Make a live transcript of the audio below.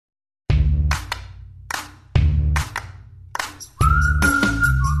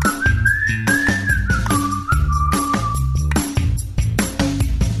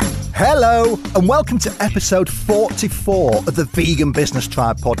Hello, and welcome to episode 44 of the Vegan Business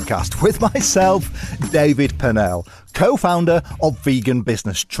Tribe podcast with myself, David Purnell, co-founder of Vegan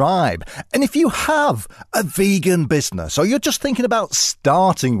Business Tribe. And if you have a vegan business or you're just thinking about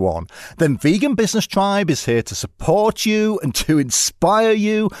starting one, then Vegan Business Tribe is here to support you and to inspire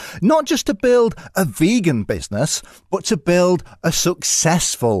you, not just to build a vegan business, but to build a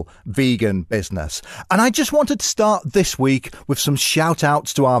successful vegan business. And I just wanted to start this week with some shout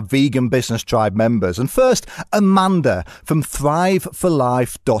outs to our Vegan Business Tribe members. And first, Amanda from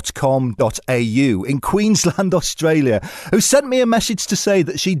thriveforlife.com.au in Queensland, Australia, who sent me a message to say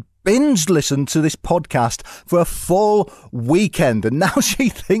that she'd binge listened to this podcast for a full weekend, and now she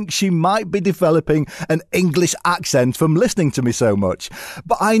thinks she might be developing an English accent from listening to me so much.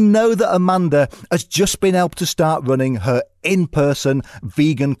 But I know that Amanda has just been able to start running her in-person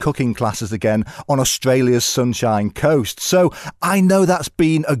vegan cooking classes again on Australia's Sunshine Coast. So I know that's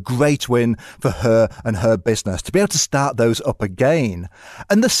been a great win for her and her business to be able to start those up again.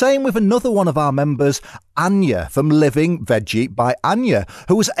 And the same with another one of our members, Anya from Living Veggie by Anya,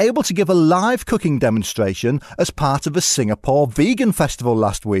 who was able to give a live cooking demonstration as part of a Singapore vegan festival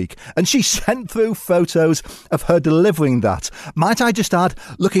last week. And she sent through photos of her delivering that. Might I just add,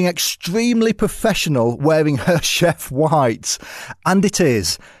 looking extremely professional wearing her chef white. And it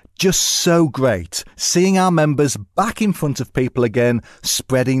is just so great seeing our members back in front of people again,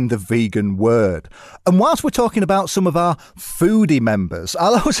 spreading the vegan word. And whilst we're talking about some of our foodie members,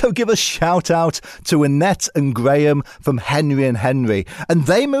 I'll also give a shout out to Annette and Graham from Henry and Henry. And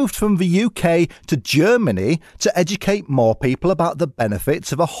they moved from the UK to Germany to educate more people about the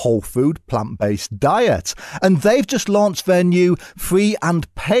benefits of a whole food plant-based diet. And they've just launched their new free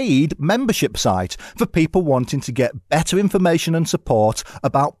and paid membership site for people wanting to get better information and support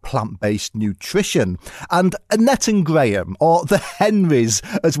about plant-based nutrition. And Annette and Graham, or the Henrys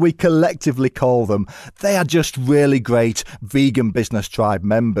as we collectively call them, they are just really great Vegan Business Tribe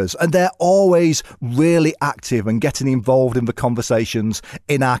members, and they're always really active and getting involved in the conversations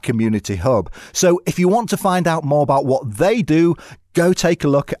in our community hub. So if you want to find out more about what they do, go take a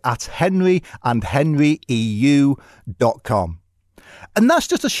look at henryandhenryeu.com. And that's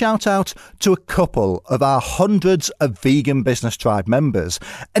just a shout out to a couple of our hundreds of Vegan Business Tribe members.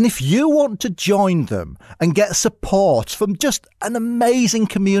 And if you want to join them and get support from just an amazing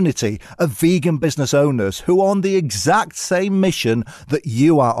community of vegan business owners who are on the exact same mission that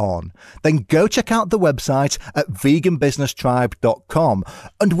you are on, then go check out the website at veganbusinesstribe.com.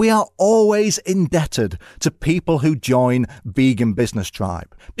 And we are always indebted to people who join Vegan Business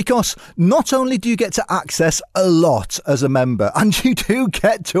Tribe, because not only do you get to access a lot as a member, and you do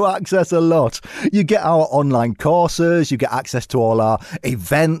get to access a lot. You get our online courses, you get access to all our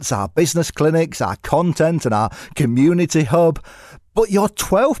events, our business clinics, our content and our community hub. But you're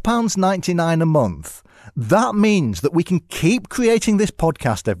 £12.99 a month. That means that we can keep creating this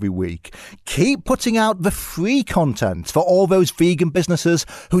podcast every week, keep putting out the free content for all those vegan businesses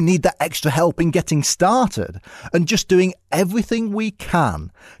who need that extra help in getting started, and just doing everything we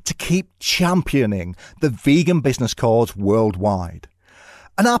can to keep championing the vegan business cause worldwide.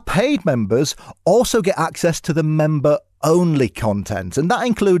 And our paid members also get access to the member-only content, and that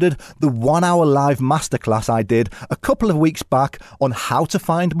included the 1 hour live masterclass I did a couple of weeks back on how to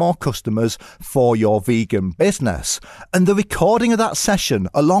find more customers for your vegan business. And the recording of that session,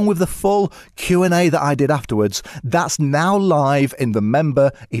 along with the full Q&A that I did afterwards, that's now live in the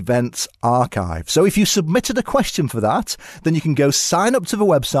member events archive. So if you submitted a question for that, then you can go sign up to the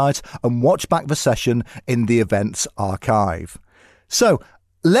website and watch back the session in the events archive. So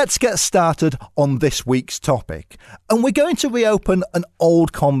let's get started on this week's topic. And we're going to reopen an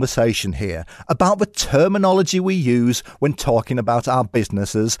old conversation here about the terminology we use when talking about our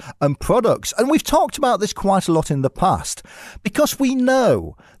businesses and products. And we've talked about this quite a lot in the past, because we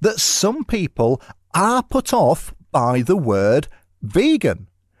know that some people are put off by the word vegan.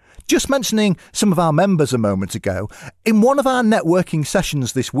 Just mentioning some of our members a moment ago, in one of our networking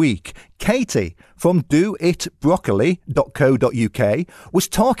sessions this week, Katie from doitbroccoli.co.uk was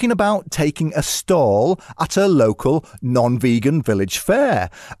talking about taking a stall at her local non-vegan village fair.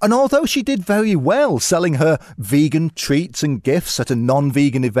 And although she did very well selling her vegan treats and gifts at a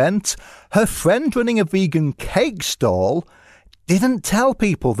non-vegan event, her friend running a vegan cake stall didn't tell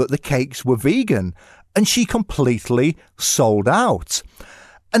people that the cakes were vegan, and she completely sold out.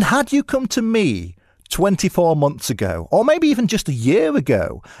 And had you come to me 24 months ago, or maybe even just a year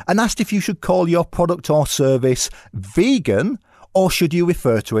ago, and asked if you should call your product or service vegan, or should you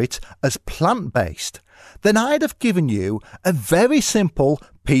refer to it as plant-based, then I'd have given you a very simple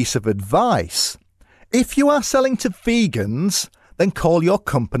piece of advice. If you are selling to vegans, then call your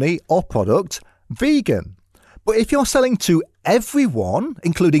company or product vegan. But if you're selling to everyone,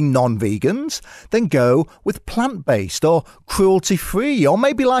 including non-vegans, then go with plant-based or cruelty-free, or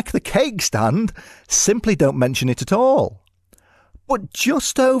maybe like the cake stand, simply don't mention it at all. But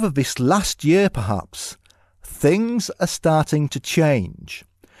just over this last year, perhaps, things are starting to change.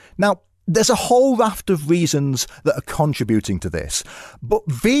 Now, there's a whole raft of reasons that are contributing to this, but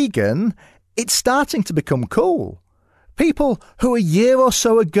vegan, it's starting to become cool. People who a year or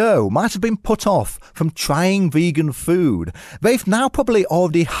so ago might have been put off from trying vegan food, they've now probably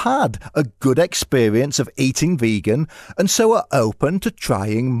already had a good experience of eating vegan and so are open to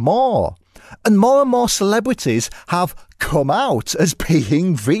trying more. And more celebrities have come out as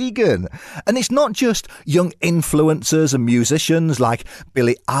being vegan. And it's not just young influencers and musicians like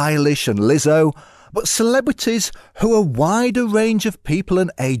Billie Eilish and Lizzo, but celebrities who a wider range of people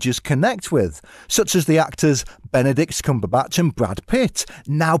and ages connect with, such as the actors Benedict Cumberbatch and Brad Pitt,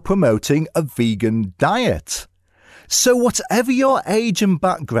 now promoting a vegan diet. So whatever your age and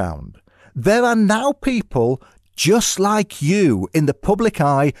background, there are now people just like you in the public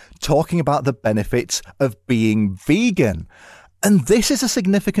eye talking about the benefits of being vegan. And this is a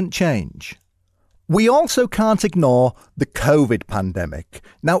significant change. We also can't ignore the COVID pandemic.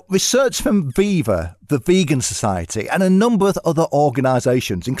 Now, research from Viva, the Vegan Society, and a number of other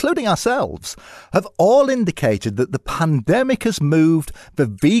organisations, including ourselves, have all indicated that the pandemic has moved the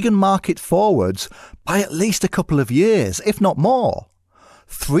vegan market forwards by at least a couple of years, if not more.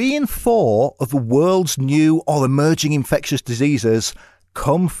 3 in 4 of the world's new or emerging infectious diseases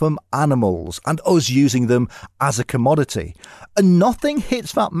come from animals and us using them as a commodity. And nothing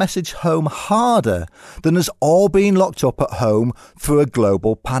hits that message home harder than us all being locked up at home through a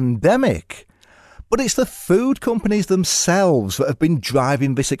global pandemic. But it's the food companies themselves that have been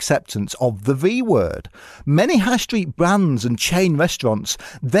driving this acceptance of the V word. Many high street brands and chain restaurants,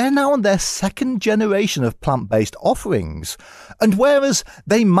 they're now on their second generation of plant-based offerings. And whereas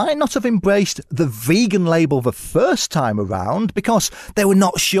they might not have embraced the vegan label the first time around because they were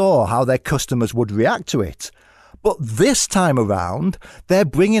not sure how their customers would react to it, but this time around, they're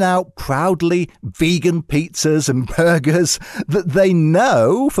bringing out proudly vegan pizzas and burgers that they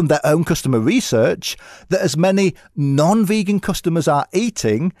know from their own customer research that as many non-vegan customers are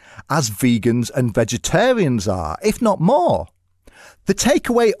eating as vegans and vegetarians are, if not more. The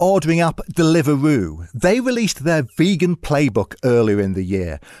takeaway ordering app Deliveroo, they released their vegan playbook earlier in the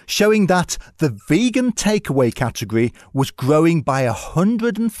year, showing that the vegan takeaway category was growing by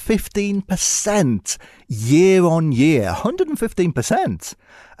 115% year on year. 115%.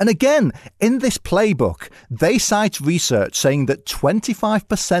 And again, in this playbook, they cite research saying that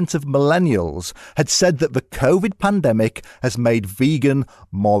 25% of millennials had said that the COVID pandemic has made vegan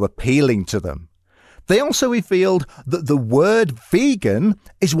more appealing to them. They also revealed that the word vegan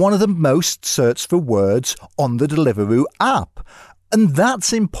is one of the most searched for words on the Deliveroo app. And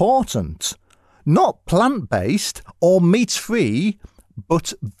that's important. Not plant-based or meat-free,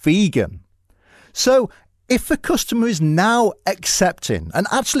 but vegan. So if the customer is now accepting and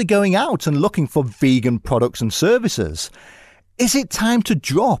actually going out and looking for vegan products and services, is it time to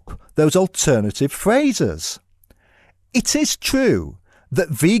drop those alternative phrases? It is true that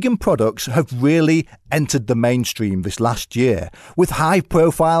vegan products have really entered the mainstream this last year, with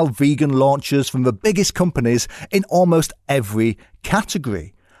high-profile vegan launches from the biggest companies in almost every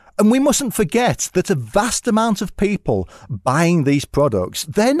category. And we mustn't forget that a vast amount of people buying these products,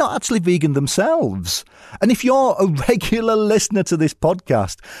 they're not actually vegan themselves. And if you're a regular listener to this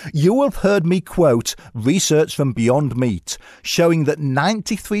podcast, you will have heard me quote research from Beyond Meat, showing that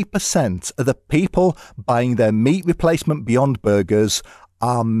 93% of the people buying their meat replacement Beyond Burgers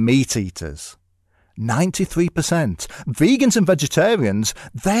are meat eaters. 93%. Vegans and vegetarians,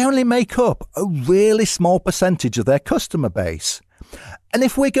 they only make up a really small percentage of their customer base. And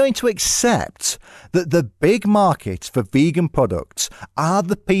if we're going to accept that the big market for vegan products are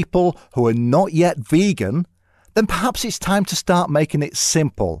the people who are not yet vegan, then perhaps it's time to start making it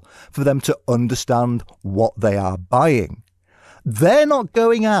simple for them to understand what they are buying. They're not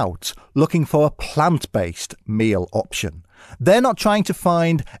going out looking for a plant-based meal option. They're not trying to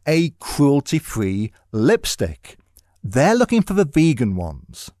find a cruelty-free lipstick. They're looking for the vegan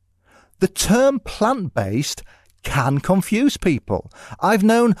ones. The term plant-based can confuse people. I've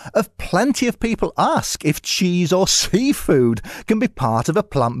known of plenty of people ask if cheese or seafood can be part of a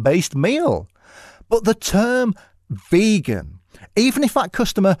plant-based meal. But the term vegan, even if that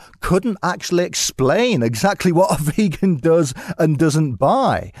customer couldn't actually explain exactly what a vegan does and doesn't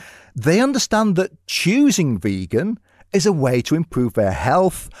buy, they understand that choosing vegan is a way to improve their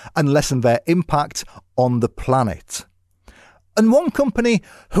health and lessen their impact on the planet. And one company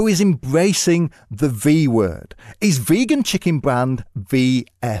who is embracing the V word is vegan chicken brand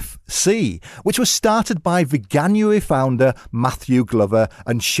VFC, which was started by Veganuary founder Matthew Glover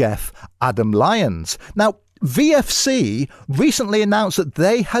and chef Adam Lyons. Now, VFC recently announced that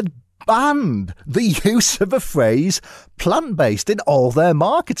they had banned the use of the phrase plant-based in all their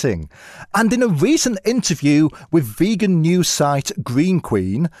marketing. And in a recent interview with vegan news site Green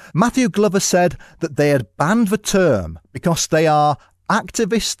Queen, Matthew Glover said that they had banned the term because they are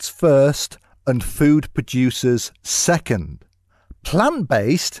activists first and food producers second.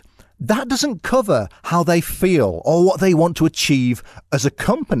 Plant-based, that doesn't cover how they feel or what they want to achieve as a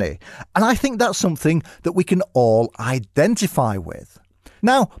company. And I think that's something that we can all identify with.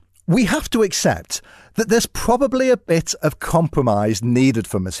 Now, we have to accept that there's probably a bit of compromise needed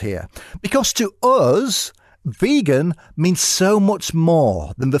from us here, because to us, vegan means so much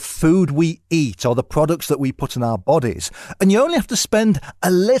more than the food we eat or the products that we put in our bodies. And you only have to spend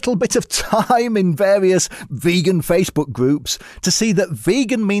a little bit of time in various vegan Facebook groups to see that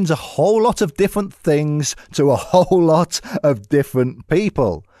vegan means a whole lot of different things to a whole lot of different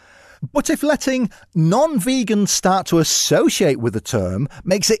people. But if letting non-vegans start to associate with the term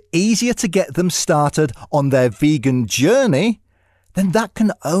makes it easier to get them started on their vegan journey, then that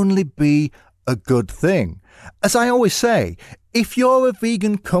can only be a good thing. As I always say, if you're a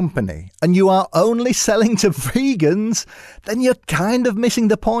vegan company and you are only selling to vegans, then you're kind of missing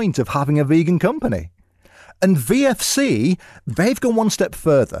the point of having a vegan company. And VFC, they've gone one step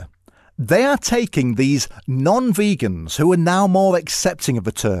further. They are taking these non-vegans who are now more accepting of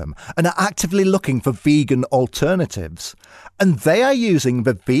the term and are actively looking for vegan alternatives. And they are using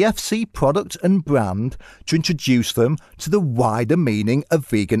the VFC product and brand to introduce them to the wider meaning of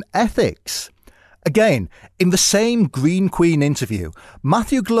vegan ethics. Again, in the same Green Queen interview,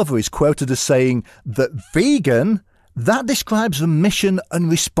 Matthew Glover is quoted as saying that vegan, that describes the mission and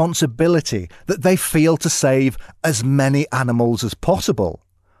responsibility that they feel to save as many animals as possible.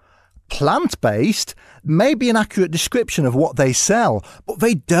 Plant-based may be an accurate description of what they sell, but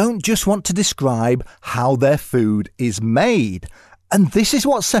they don't just want to describe how their food is made. And this is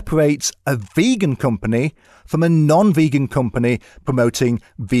what separates a vegan company from a non-vegan company promoting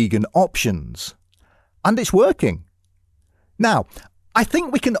vegan options. And it's working. Now, I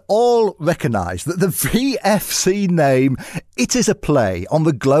think we can all recognise that the VFC name, it is a play on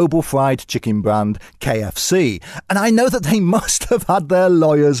the global fried chicken brand KFC. And I know that they must have had their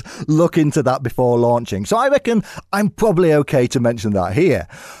lawyers look into that before launching. So I reckon I'm probably okay to mention that here.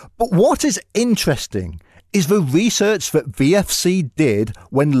 But what is interesting is the research that VFC did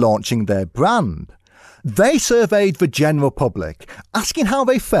when launching their brand. They surveyed the general public, asking how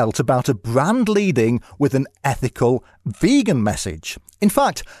they felt about a brand leading with an ethical vegan message. In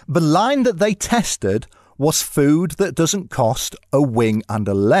fact, the line that they tested was food that doesn't cost a wing and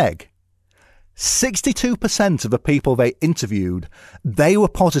a leg. 62% of the people they interviewed, they were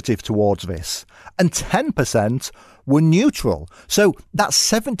positive towards this, and 10% were neutral. So that's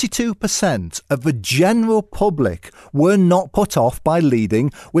 72% of the general public were not put off by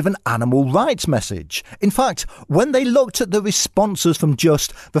leading with an animal rights message. In fact, when they looked at the responses from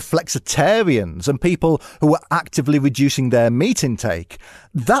just the flexitarians and people who were actively reducing their meat intake,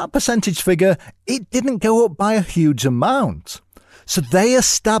 that percentage figure, it didn't go up by a huge amount. So they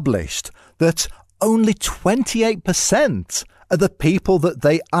established that only 28% of the people that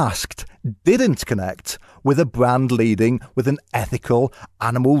they asked didn't connect with a brand leading with an ethical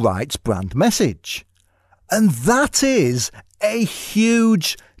animal rights brand message. And that is a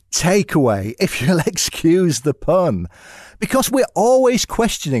huge takeaway, if you'll excuse the pun, because we're always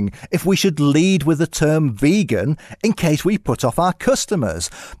questioning if we should lead with the term vegan in case we put off our customers.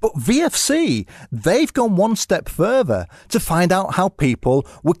 But VFC, they've gone one step further to find out how people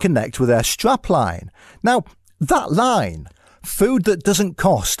would connect with their strapline. Now, that line, food that doesn't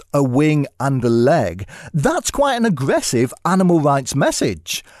cost a wing and a leg, that's quite an aggressive animal rights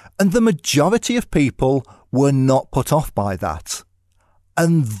message. And the majority of people were not put off by that.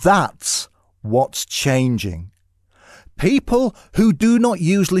 And that's what's changing. People who do not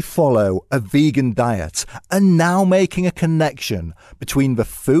usually follow a vegan diet are now making a connection between the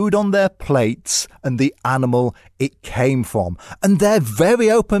food on their plates and the animal it came from. And they're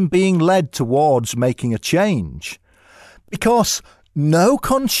very open being led towards making a change. Because no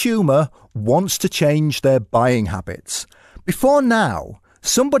consumer wants to change their buying habits. Before now,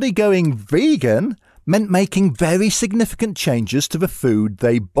 somebody going vegan meant making very significant changes to the food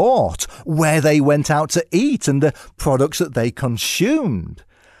they bought, where they went out to eat, and the products that they consumed.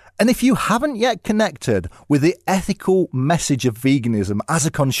 And if you haven't yet connected with the ethical message of veganism as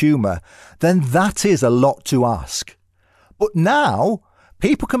a consumer, then that is a lot to ask. But now,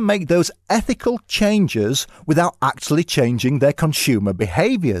 people can make those ethical changes without actually changing their consumer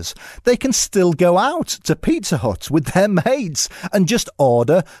behaviours. They can still go out to Pizza Hut with their mates and just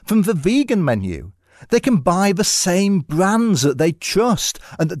order from the vegan menu. They can buy the same brands that they trust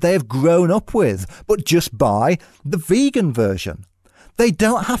and that they have grown up with, but just buy the vegan version. They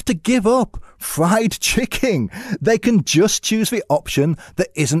don't have to give up fried chicken. They can just choose the option that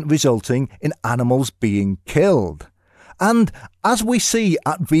isn't resulting in animals being killed. And as we see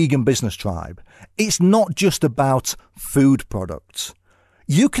at Vegan Business Tribe, it's not just about food products.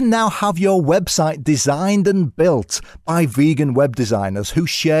 You can now have your website designed and built by vegan web designers who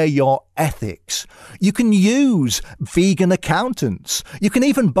share your ethics. You can use vegan accountants. You can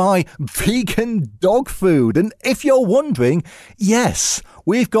even buy vegan dog food. And if you're wondering, yes,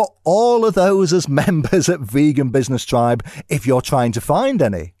 we've got all of those as members at Vegan Business Tribe if you're trying to find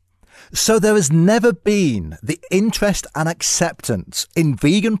any. So there has never been the interest and acceptance in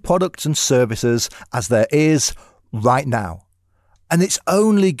vegan products and services as there is right now. And it's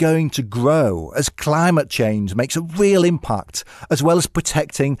only going to grow as climate change makes a real impact, as well as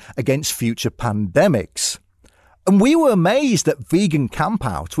protecting against future pandemics. And we were amazed at Vegan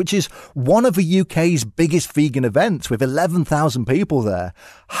Campout, which is one of the UK's biggest vegan events with 11,000 people there,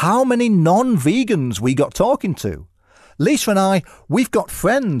 how many non-vegans we got talking to. Lisa and I, we've got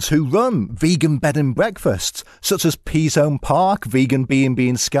friends who run vegan bed and breakfasts, such as Peazone Park Vegan B&B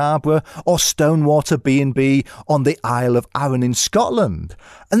in Scarborough or Stonewater B&B on the Isle of Arran in Scotland.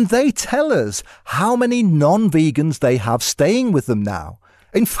 And they tell us how many non-vegans they have staying with them now.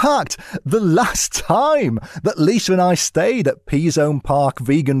 In fact, the last time that Lisa and I stayed at Peazone Park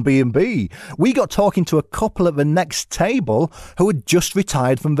Vegan B&B, we got talking to a couple at the next table who had just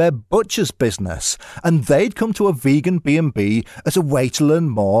retired from their butcher's business, and they'd come to a vegan B&B as a way to learn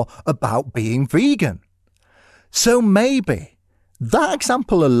more about being vegan. So maybe that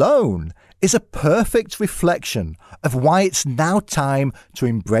example alone is a perfect reflection of why it's now time to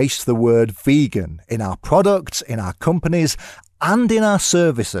embrace the word vegan in our products, in our companies, and in our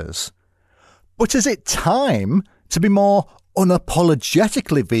services. But is it time to be more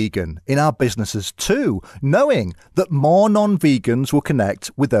unapologetically vegan in our businesses too, knowing that more non-vegans will connect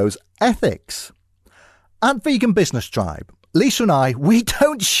with those ethics? At Vegan Business Tribe, Lisa and I, we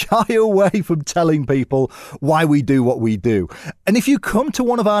don't shy away from telling people why we do what we do. And if you come to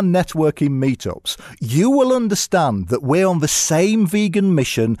one of our networking meetups, you will understand that we're on the same vegan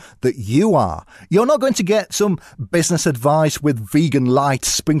mission that you are. You're not going to get some business advice with vegan light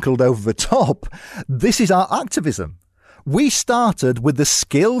sprinkled over the top. This is our activism. We started with the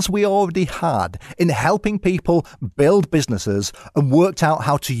skills we already had in helping people build businesses and worked out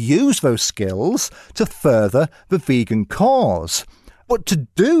how to use those skills to further the vegan cause. But to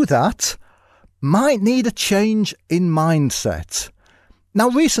do that might need a change in mindset. Now,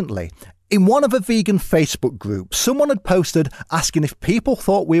 recently, in one of the vegan Facebook groups, someone had posted asking if people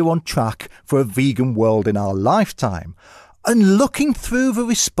thought we were on track for a vegan world in our lifetime. And looking through the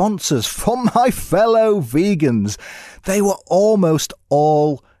responses from my fellow vegans, they were almost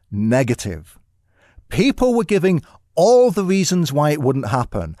all negative. People were giving all the reasons why it wouldn't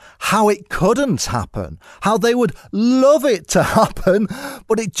happen, how it couldn't happen, how they would love it to happen,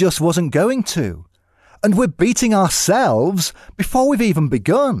 but it just wasn't going to. And we're beating ourselves before we've even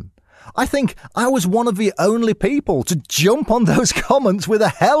begun. I think I was one of the only people to jump on those comments with a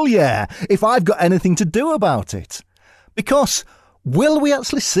hell yeah if I've got anything to do about it. Because will we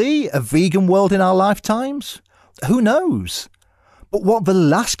actually see a vegan world in our lifetimes? Who knows? But what the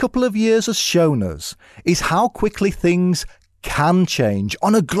last couple of years has shown us is how quickly things can change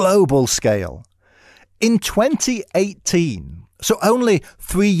on a global scale. In 2018, so only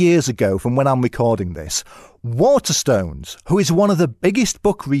 3 years ago from when I'm recording this, Waterstones, who is one of the biggest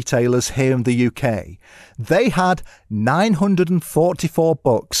book retailers here in the UK, they had 944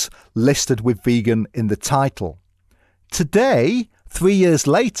 books listed with vegan in the title. Today, 3 years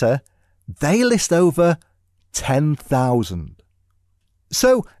later, they list over 10,000.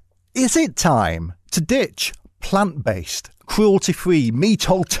 So, is it time to ditch plant-based, cruelty-free, meat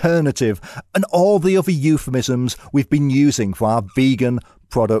alternative, and all the other euphemisms we've been using for our vegan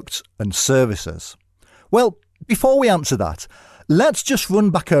products and services? Well, before we answer that, let's just run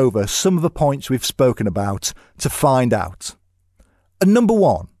back over some of the points we've spoken about to find out. And number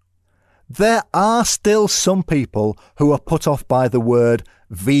one, there are still some people who are put off by the word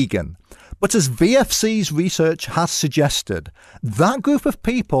vegan. But as VFC's research has suggested, that group of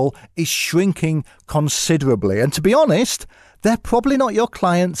people is shrinking considerably. And to be honest, they're probably not your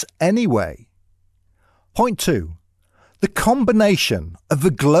clients anyway. Point two, The combination of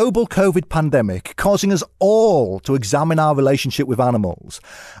the global COVID pandemic causing us all to examine our relationship with animals,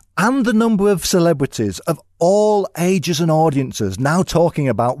 and the number of celebrities of all ages and audiences now talking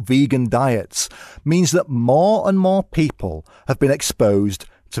about vegan diets, means that more and more people have been exposed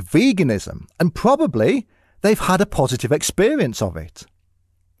to veganism, and probably they've had a positive experience of it.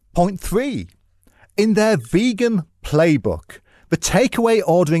 Point 3. In their vegan playbook, the takeaway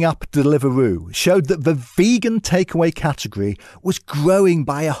ordering app Deliveroo showed that the vegan takeaway category was growing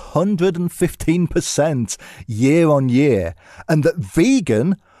by 115% year on year, and that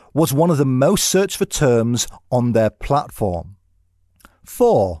vegan was one of the most searched for terms on their platform.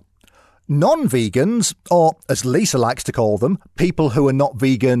 4. Non-vegans, or as Lisa likes to call them, people who are not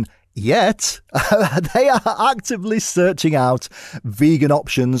vegan yet, they are actively searching out vegan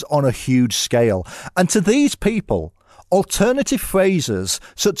options on a huge scale. And to these people, alternative phrases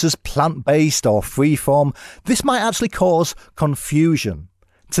such as plant-based or free-form, this might actually cause confusion.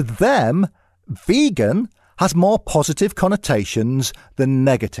 To them, vegan has more positive connotations than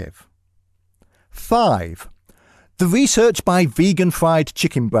negative. 5. The research by vegan fried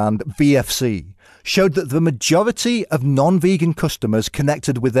chicken brand VFC showed that the majority of non-vegan customers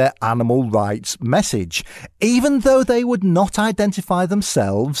connected with their animal rights message, even though they would not identify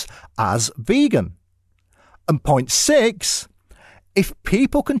themselves as vegan. And point 6, if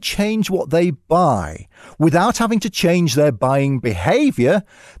people can change what they buy without having to change their buying behaviour,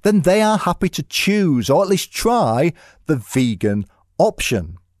 then they are happy to choose, or at least try, the vegan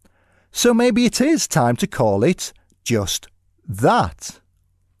option. So maybe it is time to call it just that.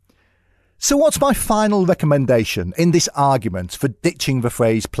 So what's my final recommendation in this argument for ditching the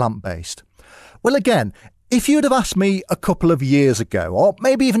phrase plant-based? Well, again, if you'd have asked me a couple of years ago, or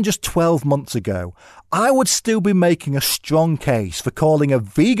maybe even just 12 months ago, I would still be making a strong case for calling a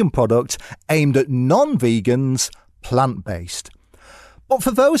vegan product aimed at non-vegans plant-based. But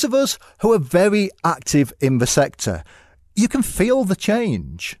for those of us who are very active in the sector, you can feel the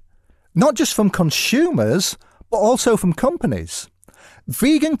change. Not just from consumers, but also from companies.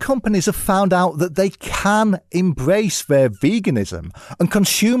 Vegan companies have found out that they can embrace their veganism, and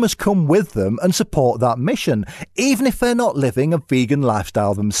consumers come with them and support that mission, even if they're not living a vegan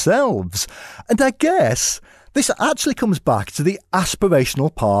lifestyle themselves. And I guess this actually comes back to the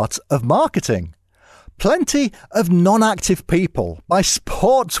aspirational part of marketing. Plenty of non-active people buy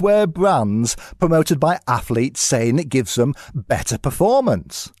sportswear brands promoted by athletes saying it gives them better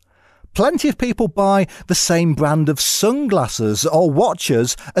performance. Plenty of people buy the same brand of sunglasses or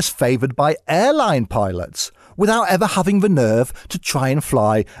watches as favoured by airline pilots, without ever having the nerve to try and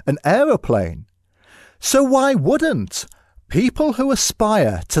fly an aeroplane. So why wouldn't people who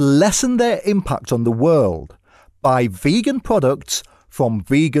aspire to lessen their impact on the world buy vegan products from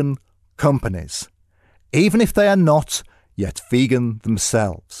vegan companies, even if they are not yet vegan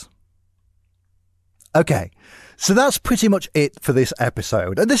themselves? Okay. So that's pretty much it for this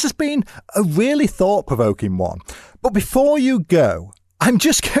episode, and this has been a really thought-provoking one. But before you go, I'm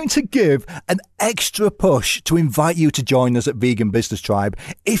just going to give an extra push to invite you to join us at Vegan Business Tribe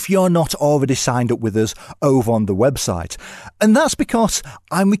if you're not already signed up with us over on the website. And that's because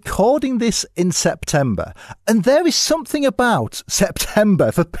I'm recording this in September, and there is something about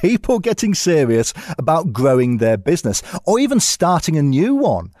September for people getting serious about growing their business or even starting a new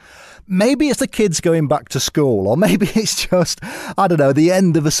one. Maybe it's the kids going back to school, or maybe it's just, the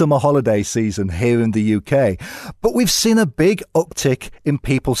end of the summer holiday season here in the UK. But we've seen a big uptick in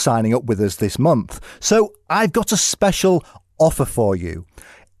people signing up with us this month. So I've got a special offer for you.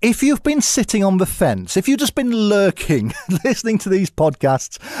 If you've been sitting on the fence, if you've just been lurking, listening to these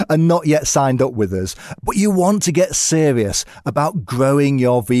podcasts and not yet signed up with us, but you want to get serious about growing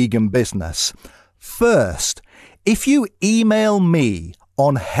your vegan business, first, if you email me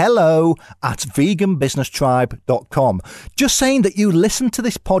on hello@veganbusinesstribe.com, just saying that you listened to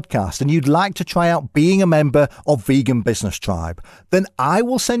this podcast and you'd like to try out being a member of Vegan Business Tribe, then I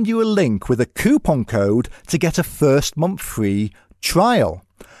will send you a link with a coupon code to get a first month free trial.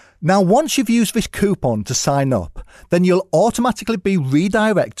 Now, once you've used this coupon to sign up, then you'll automatically be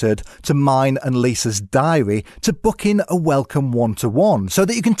redirected to mine and Lisa's diary to book in a welcome one-to-one so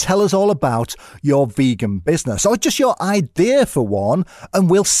that you can tell us all about your vegan business or just your idea for one, and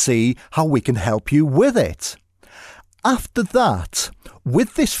we'll see how we can help you with it. After that,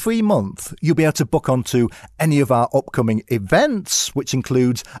 with this free month, you'll be able to book onto any of our upcoming events, which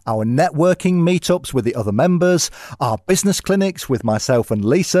includes our networking meetups with the other members, our business clinics with myself and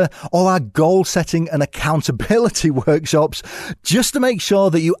Lisa, or our goal setting and accountability workshops, just to make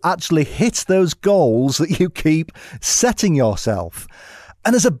sure that you actually hit those goals that you keep setting yourself.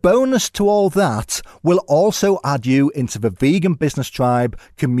 And as a bonus to all that, we'll also add you into the Vegan Business Tribe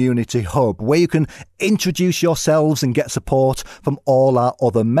Community Hub, where you can introduce yourselves and get support from all our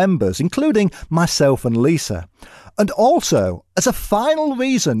other members, including myself and Lisa. And also, as a final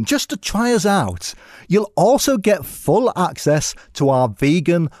reason, just to try us out, you'll also get full access to our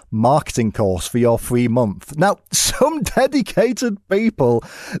vegan marketing course for your free month. Now, some dedicated people,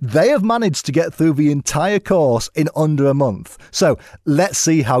 they have managed to get through the entire course in under a month. So let's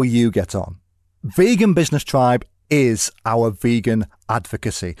see how you get on. Vegan Business Tribe is our vegan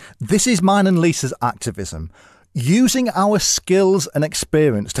advocacy. This is mine and Lisa's activism, using our skills and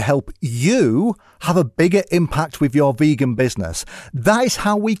experience to help you have a bigger impact with your vegan business. That is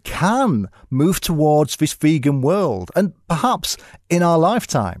how we can move towards this vegan world, and perhaps in our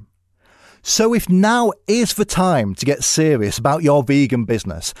lifetime. So if now is the time to get serious about your vegan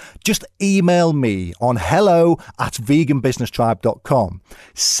business, just email me on hello@veganbusinesstribe.com.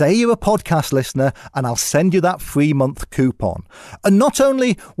 Say you're a podcast listener and I'll send you that free month coupon. And not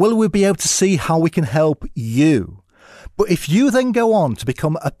only will we be able to see how we can help you, but if you then go on to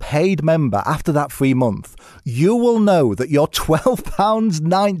become a paid member after that free month, you will know that your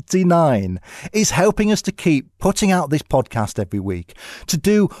 £12.99 is helping us to keep putting out this podcast every week, to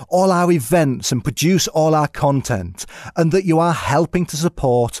do all our events and produce all our content, and that you are helping to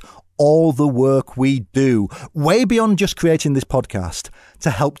support all the work we do, way beyond just creating this podcast,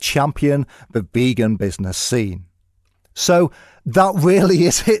 to help champion the vegan business scene. So that really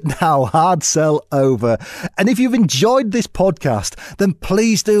is it now. Hard sell over. And if you've enjoyed this podcast, then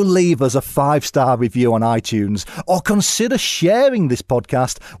please do leave us a 5-star review on iTunes, or consider sharing this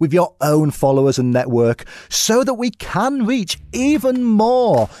podcast with your own followers and network so that we can reach even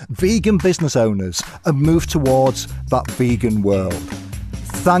more vegan business owners and move towards that vegan world.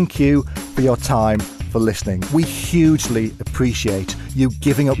 Thank you for your time, for listening. We hugely appreciate you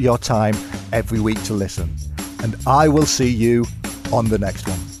giving up your time every week to listen. And I will see you on the next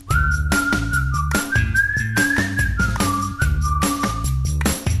one.